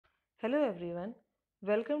Hello everyone,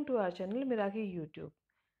 welcome to our channel Meraki YouTube.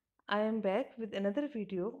 I am back with another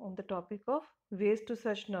video on the topic of ways to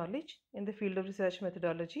search knowledge in the field of research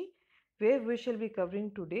methodology, where we shall be covering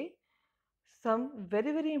today some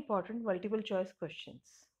very important multiple choice questions.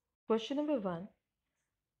 Question number 1.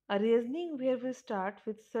 A reasoning where we start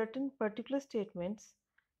with certain particular statements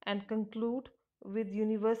and conclude with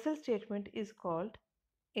universal statement is called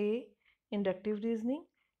A. Inductive reasoning,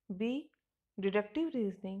 B. Deductive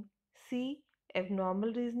reasoning, C.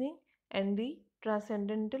 Abnormal reasoning, and D.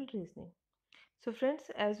 Transcendental reasoning. So friends,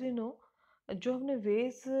 as we know, जो हमने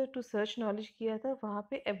ways to search knowledge किया था वहाँ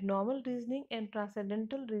पे abnormal reasoning and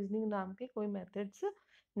transcendental reasoning नाम के कोई methods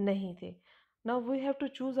नहीं थे. Now we have to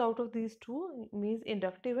choose out of these two means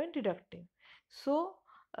inductive and deductive. सो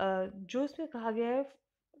जो इसमें कहा गया है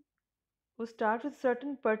we start with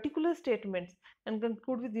certain particular statements and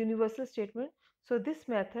conclude with universal statement. So this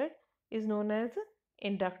method is known as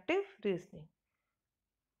inductive reasoning.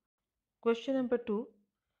 Question number 2.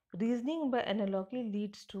 Reasoning by analogy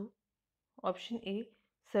leads to option A.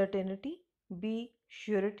 Certainty, B.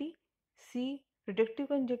 Surety, C. Predictive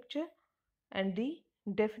conjecture, and D.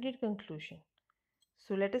 Definite conclusion.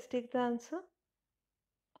 So let us take the answer,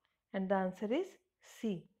 and the answer is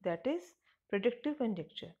C, that is predictive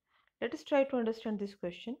conjecture. Let us try to understand this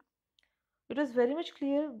question. It was very much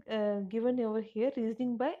clear given over here,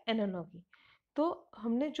 reasoning by analogy. तो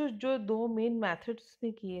हमने जो दो main methods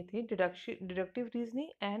उसमें किए थे, deductive reasoning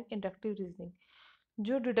and inductive reasoning.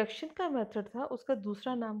 जो deduction का method था उसका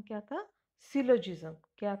दूसरा नाम क्या था? सिलोजिज्म.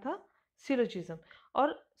 क्या था? सिलोजिज्म.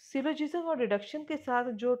 और सिलोजिज्म और डिडक्शन के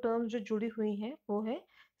साथ जो टर्म्स जो जुड़ी हुई हैं वो है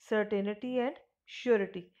certainty and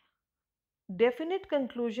surety. Definite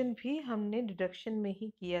conclusion भी हमने डिडक्शन में ही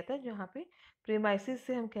किया था, जहाँ पे प्रेमाइसिस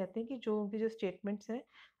से हम कहते हैं कि जो उनके जो स्टेटमेंट्स हैं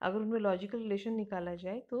अगर उनमें लॉजिकल रिलेशन निकाला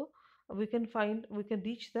जाए तो we can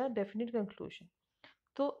reach the definite conclusion.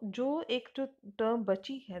 तो जो एक जो टर्म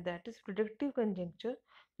बची है दैट इज प्रिडिक्टिव कंजंक्चर,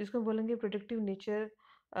 जिसको हम बोलेंगे प्रिडिक्टिव नेचर,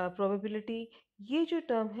 प्रोबेबिलिटी. ये जो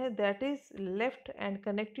टर्म है that is left and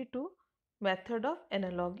connected to method of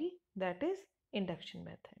analogy, that is induction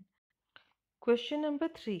method. Question number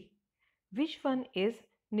 3. Which one is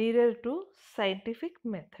nearer to scientific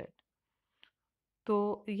method? तो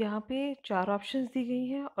यहाँ पे चार ऑप्शंस दी गई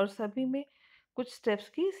हैं और सभी में कुछ स्टेप्स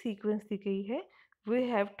की सीक्वेंस दी गई है. We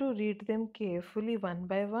have to read them carefully one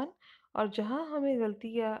by one, और जहाँ हमें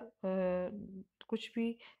गलती या कुछ भी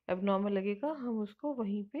एबनॉर्मल लगेगा हम उसको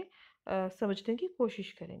वहीं पे समझने की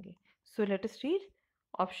कोशिश करेंगे. So let us read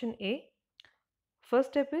option A.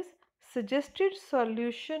 First step is suggested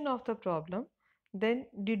solution of the problem, then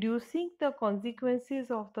deducing the consequences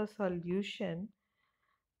of the solution,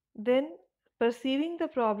 then perceiving the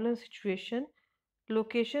problem situation,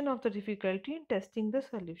 location of the difficulty and testing the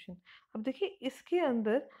solution. अब देखिए इसके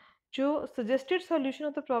अंदर जो suggested solution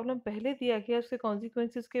of the problem पहले दिया गया उसके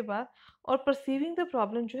consequences के बाद, और perceiving the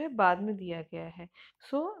problem जो है बाद में दिया गया है.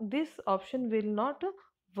 So this option will not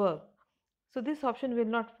work.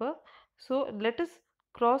 So let us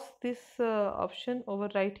cross this option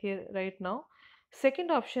over right here right now.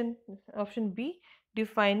 Second option, option B,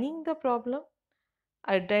 defining the problem,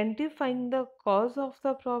 identifying the cause of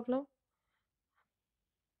the problem,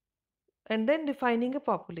 and then defining a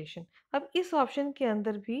population. अब इस option के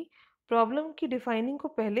अंदर भी problem की defining को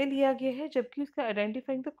पहले लिया गया है, जबकि उसका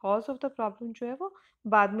identifying the cause of the problem जो है वो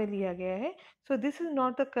बाद में लिया गया है. So this is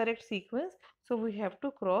not the correct sequence. So we have to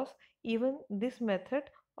cross even this method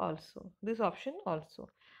also, this option also.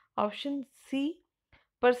 Option C,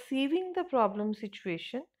 perceiving the problem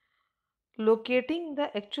situation, locating the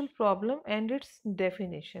actual problem and its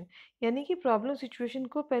definition. यानी कि problem situation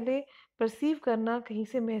को पहले perceive करना, कहीं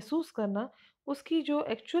से महसूस करना, उसकी जो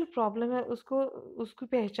एक्चुअल प्रॉब्लम है उसको उसकी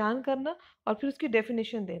पहचान करना और फिर उसकी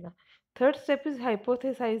डेफिनेशन देना. Third step is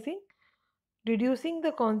hypothesising, डिड्यूसिंग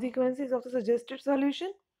the consequences of the suggested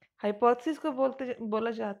solution. Hypothesis को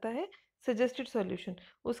बोला जाता है सजेस्टेड सॉल्यूशन.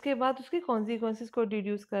 उसके बाद उसके कॉन्सिक्वेंसेज को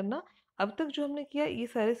डिड्यूस करना. अब तक जो हमने किया ये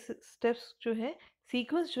सारे स्टेप्स जो हैं,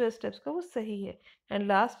 सीक्वेंस जो है स्टेप्स का वो सही है. And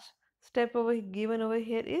last step over given over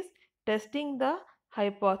here is testing the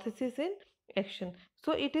hypothesis in action.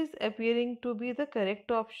 So it is appearing to be the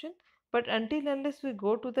correct option, but until unless we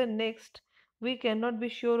go to the next, we cannot be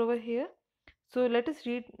sure over here. So let us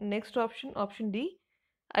read next option, option D.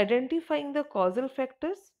 Identifying the causal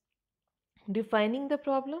factors, defining the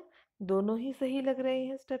problem, दोनों ही सही लग रहे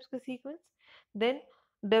हैं steps का sequence. Then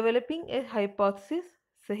developing a hypothesis,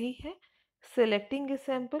 सही है. Selecting a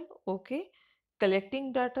sample, okay.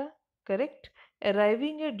 Collecting data, correct.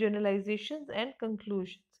 Arriving at generalizations and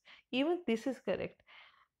conclusions, even this is correct.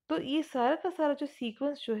 तो ये सारा का सारा जो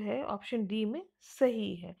सीक्वेंस जो है ऑप्शन डी में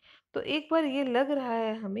सही है। तो एक बार ये लग रहा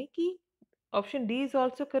है हमें कि option D is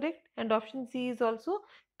also correct and option C is also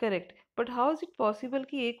correct, but how is it possible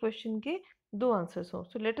कि एक क्वेश्चन के दो आंसर्स हो?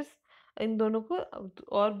 सो लेट अस इन दोनों को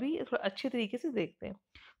और भी थोड़ा अच्छे तरीके से देखते हैं।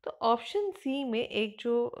 तो ऑप्शन सी में एक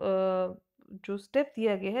जो स्टेप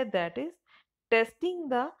दिया गया है that is testing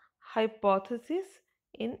the hypothesis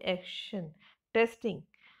in action. Testing,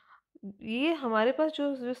 ये हमारे पास जो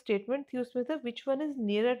जो स्टेटमेंट थी उसमें था which one is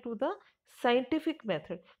nearer to the scientific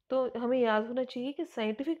method. तो हमें याद होना चाहिए कि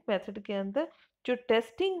साइंटिफिक मेथड के अंदर जो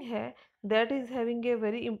टेस्टिंग है that is having a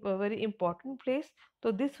very important place.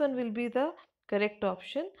 तो this one will be the correct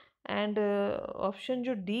option. And option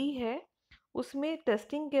जो डी है उसमें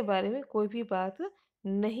टेस्टिंग के बारे में कोई भी बात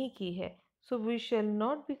नहीं की है। So we shall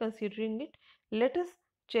not be considering it. Let us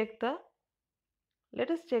check the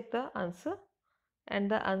let us check the answer,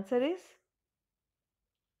 and the answer is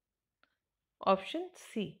option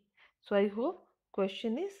C. So I hope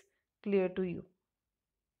question is clear to you.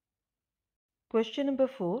 Question number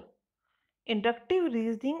 4. Inductive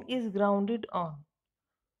reasoning is grounded on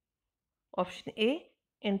option A,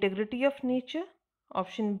 integrity of nature,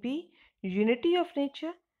 option B, unity of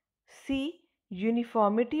nature, C,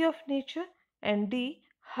 uniformity of nature, and D,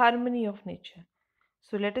 harmony of nature.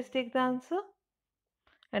 So let us take the answer,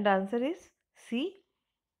 and answer is C.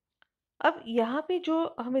 अब यहाँ पे जो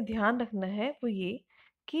हमें ध्यान रखना है वो ये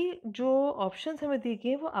कि जो ऑप्शंस हमें दिए गए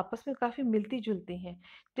हैं वो आपस में काफ़ी मिलती जुलती हैं।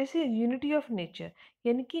 जैसे यूनिटी ऑफ नेचर,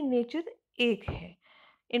 यानी कि नेचर एक है।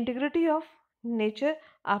 इंटीग्रिटी ऑफ नेचर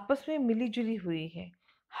आपस में मिली जुली हुई है।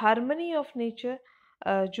 हार्मनी ऑफ नेचर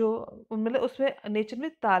जो मतलब उसमें नेचर में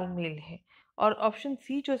तालमेल है। और ऑप्शन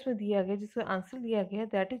सी जो इसमें दिया गया, जिसका आंसर दिया गया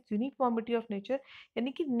that is uniformity of nature,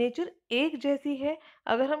 यानी कि नेचर एक जैसी है।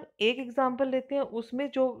 अगर हम एक एग्जांपल लेते हैं उसमें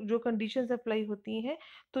जो जो कंडीशंस अप्लाई होती हैं,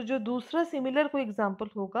 तो जो दूसरा सिमिलर कोई एग्जांपल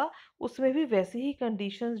होगा उसमें भी वैसे ही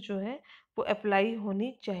कंडीशंस जो हैं वो अप्लाई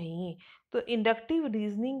होनी चाहिए। तो इंडक्टिव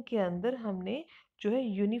रीजनिंग के अंदर हमने जो है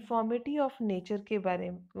यूनिफॉर्मिटी ऑफ नेचर के बारे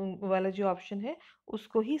में वाला जो ऑप्शन है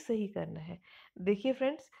उसको ही सही करना है। देखिए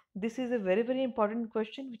friends, this is a very important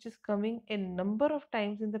question which is coming a number of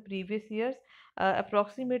times in the previous years,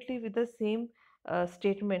 approximately with the same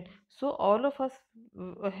statement. So all of us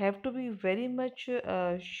have to be very much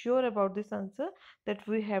sure about this answer, that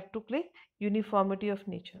we have to click uniformity of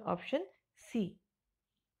nature, option C.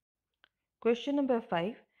 Question number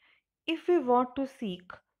 5. If we want to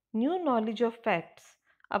seek new knowledge of facts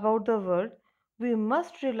about the world, we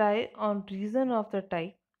must rely on reason of the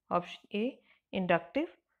type option A,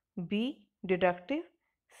 inductive, B, deductive,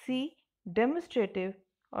 C, demonstrative,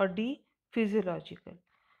 or D, physiological.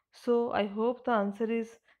 So I hope the answer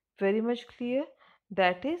is very much clear.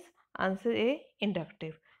 That is answer A,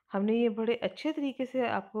 inductive. हमने ये बड़े अच्छे तरीके से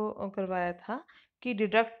आपको करवाया था कि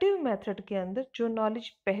डिडक्टिव मेथड के अंदर जो नॉलेज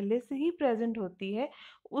पहले से ही प्रेजेंट होती है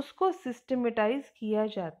उसको सिस्टमेटाइज किया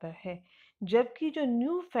जाता है, जबकि जो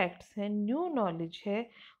न्यू फैक्ट्स हैं, न्यू नॉलेज है,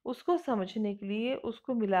 उसको समझने के लिए,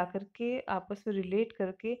 उसको मिला करके आपस में रिलेट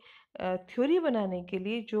करके थ्योरी बनाने के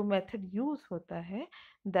लिए जो मेथड यूज़ होता है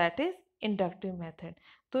दैट इज़ इंडक्टिव मेथड।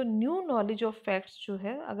 तो न्यू नॉलेज ऑफ फैक्ट्स जो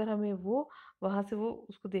है, अगर हमें वो वहाँ से वो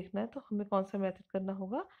उसको देखना है तो हमें कौन सा मेथड करना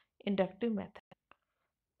होगा? Inductive method.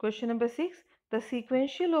 Question number 6. The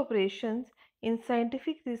sequential operations in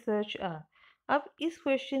scientific research are. अब इस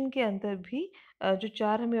क्वेश्चन के अंदर भी जो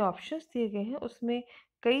चार हमें ऑप्शंस दिए गए हैं उसमें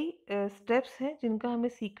कई स्टेप्स हैं जिनका हमें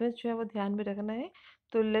सीक्वेंस जो है वो ध्यान में रखना है।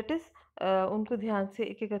 तो लेट अस उनको ध्यान से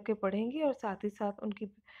एक एक करके पढ़ेंगे और साथ ही साथ उनकी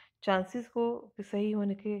चांसेस को सही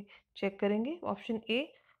होने के चेक करेंगे। Option A,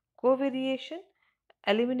 कोवेरिएशन,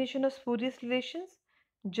 elimination of spurious relations,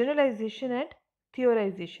 generalisation and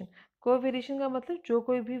थियोराइजेशन। कोवेरिएशन का मतलब जो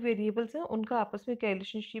कोई भी वेरिएबल्स हैं उनका आपस में क्या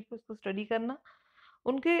रिलेशनशिप है उसको स्टडी करना।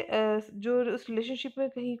 उनके जो उस रिलेशनशिप में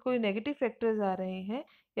कहीं कोई नेगेटिव फैक्टर्स आ रहे हैं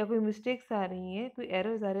या कोई मिस्टेक्स आ रही हैं, कोई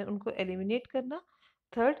एरर्स आ रहे हैं, उनको एलिमिनेट करना।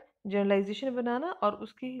 थर्ड, जनरलाइजेशन बनाना और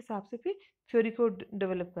उसके हिसाब से फिर थ्योरी को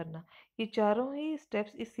डेवलप करना। ये चारों ही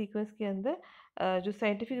स्टेप्स इस सीक्वेंस के अंदर जो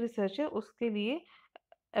साइंटिफिक रिसर्च है उसके लिए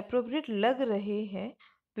अप्रोप्रिएट लग रहे हैं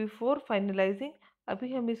बिफोर फाइनलाइजिंग।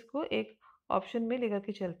 अभी हम इसको एक ऑप्शन में लेकर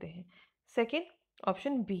के चलते हैं। Second,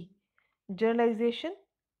 option B, generalisation,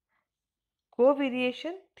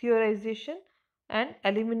 कोवेरिएशन, थियोराइजेशन and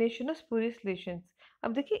elimination of spurious relations.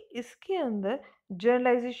 अब देखिए इसके अंदर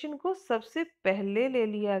जनरलाइजेशन को सबसे पहले ले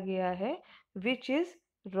लिया गया है, विच इज़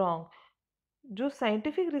रॉन्ग। जो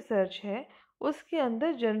साइंटिफिक रिसर्च है उसके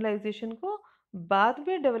अंदर जनरलाइजेशन को बाद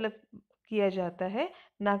में डेवलप किया जाता है,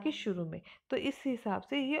 ना कि शुरू में। तो इस हिसाब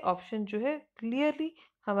से ये ऑप्शन जो है क्लियरली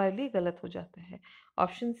हमारे लिए गलत हो जाता है।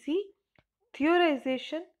 Option C,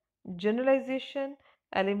 थियोराइजेशन generalisation,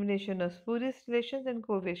 elimination of spurious relations and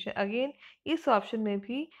कोवेशन। Again इस ऑप्शन में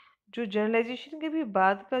भी जो जनरलाइजेशन के भी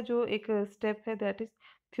बाद का जो एक स्टेप है दैट इज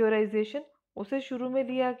थ्योराइजेशन, उसे शुरू में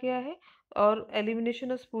लिया गया है, और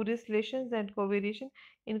elimination of spurious relations and कोवेरिएशन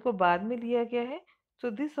इनको बाद में लिया गया है। So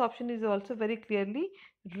this option is also very clearly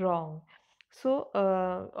wrong. So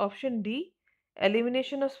option D,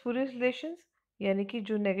 elimination of spurious relations, यानी कि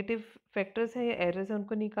जो नेगेटिव फैक्टर्स हैं या एरर्स हैं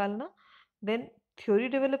उनको निकालना, देन थ्योरी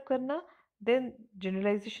डेवलप करना, देन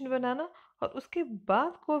जनरलाइजेशन बनाना, और उसके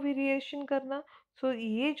बाद कोवेरिएशन करना। सो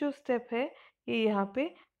ये जो स्टेप है ये यहाँ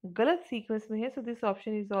पे गलत सीक्वेंस में है। So this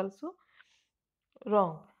option is also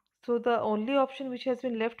wrong. So the only option which has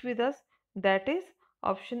been left with us, that is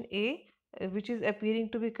option A, which is appearing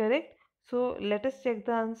to be correct. So let us check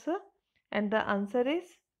the answer, and the answer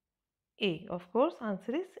is A. Of course,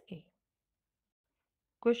 answer is A.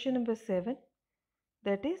 Question number 7,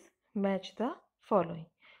 that is match the following.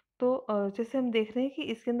 तो जैसे हम देख रहे हैं कि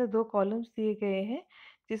इसके अंदर दो कॉलम्स दिए गए हैं,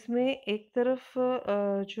 जिसमें एक तरफ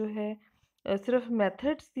जो है सिर्फ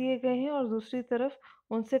मेथड्स दिए गए हैं, और दूसरी तरफ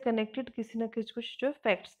उनसे कनेक्टेड किसी ना कुछ जो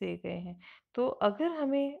फैक्ट्स दिए गए हैं। तो अगर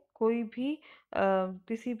हमें कोई भी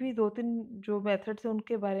किसी भी दो तीन जो मेथड्स हैं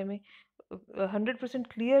उनके बारे में 100%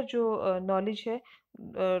 क्लियर जो नॉलेज है,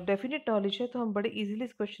 डेफिनेट नॉलेज है, तो हम बड़े इजीली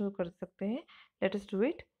इस क्वेश्चन को कर सकते हैं। Let us do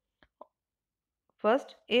it.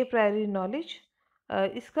 First, A priori knowledge,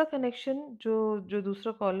 इसका कनेक्शन जो जो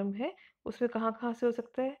दूसरा कॉलम है उसमें कहाँ कहाँ से हो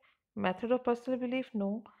सकता है? Method of personal belief,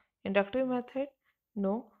 no. Inductive method,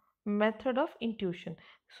 no. Method of intuition.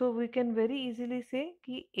 So we can very easily से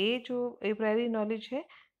कि ए जो ए प्रायरी नॉलेज है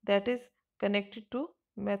that is connected to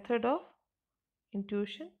method of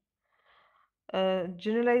intuition.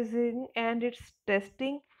 Generalising and it's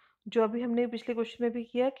testing, जो अभी हमने पिछले क्वेश्चन में भी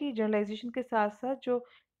किया कि जनरलाइजेशन के साथ साथ जो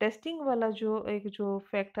टेस्टिंग वाला जो एक जो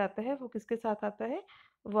फैक्ट आता है वो किसके साथ आता है?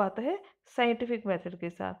 वो आता है साइंटिफिक मेथड के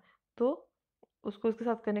साथ। तो उसको इसके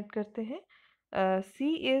साथ कनेक्ट करते हैं।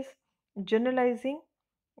 सी is generalising,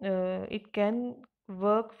 it can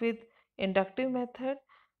work with inductive method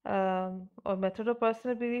और मेथड ऑफ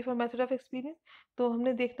पर्सनल बिलीफ और मेथड ऑफ एक्सपीरियंस। तो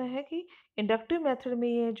हमने देखना है कि इंडक्टिव मेथड में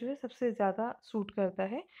ये जो है सबसे ज़्यादा सूट करता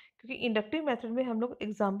है, क्योंकि इंडक्टिव मेथड में हम लोग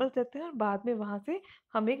एग्जाम्पल देते हैं और बाद में वहाँ से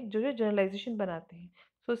हम एक जो है जनरलाइजेशन बनाते हैं।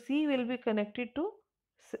 सो सी will be connected to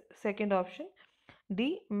second option.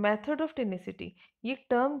 D, method of टेनिसिटी, ये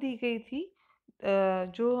टर्म दी गई थी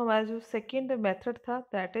जो हमारा जो सेकेंड मेथड था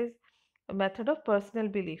that is method of personal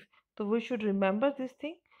belief. तो we should remember this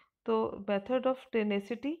thing. तो मेथड ऑफ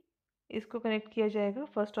टेनेसिटी इसको कनेक्ट किया जाएगा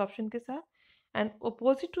फर्स्ट ऑप्शन के साथ, and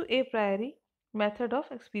opposite to A priori method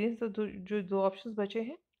of experience. तो जो दो ऑप्शंस बचे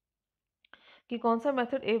हैं कि कौन सा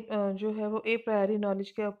मेथड ए जो है वो ए प्रायरी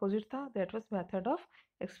नॉलेज के अपोजिट था, that was method of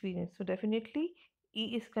experience. So definitely E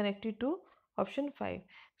is connected to option 5।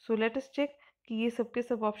 So let us check कि ये सब के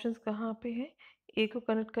सब ऑप्शंस कहाँ पे हैं। ए को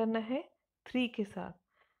कनेक्ट करना है 3 के साथ,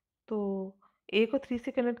 तो ए को 3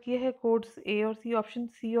 से कनेक्ट किया है कोड्स ए और सी, ऑप्शन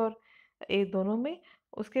सी और ए दोनों में।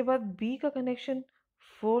 उसके बाद बी का कनेक्शन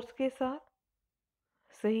फोर्थ के साथ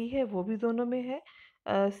सही है, वो भी दोनों में है।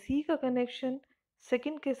 सी का कनेक्शन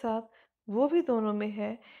सेकंड के साथ, वो भी दोनों में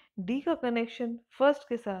है। डी का कनेक्शन फर्स्ट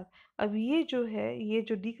के साथ, अब ये जो है ये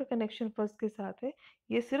जो डी का कनेक्शन फर्स्ट के साथ है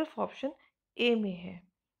ये सिर्फ ऑप्शन ए में है,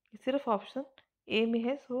 ये सिर्फ ऑप्शन ए में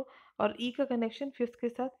है। सो और ई का कनेक्शन फिफ्थ के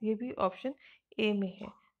साथ ये भी ऑप्शन ए में है।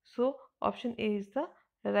 So option A is the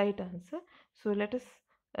right answer. So let us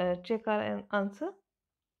check our answer,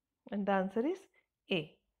 and the answer is A.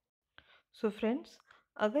 So friends,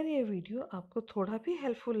 अगर ये वीडियो आपको थोड़ा भी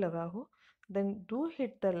हेल्पफुल लगा हो then do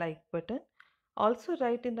hit the like button, also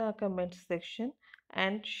right in the comment section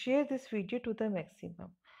and share this video to the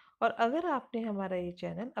maximum. और अगर आपने हमारा ये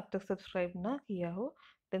चैनल अब तक सब्सक्राइब ना किया हो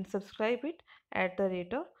then subscribe it at the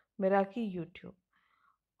rate of Meraki YouTube.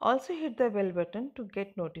 Also hit the bell button to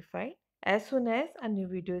get notified as soon as a new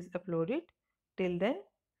video is uploaded. Till then,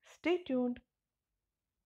 stay tuned.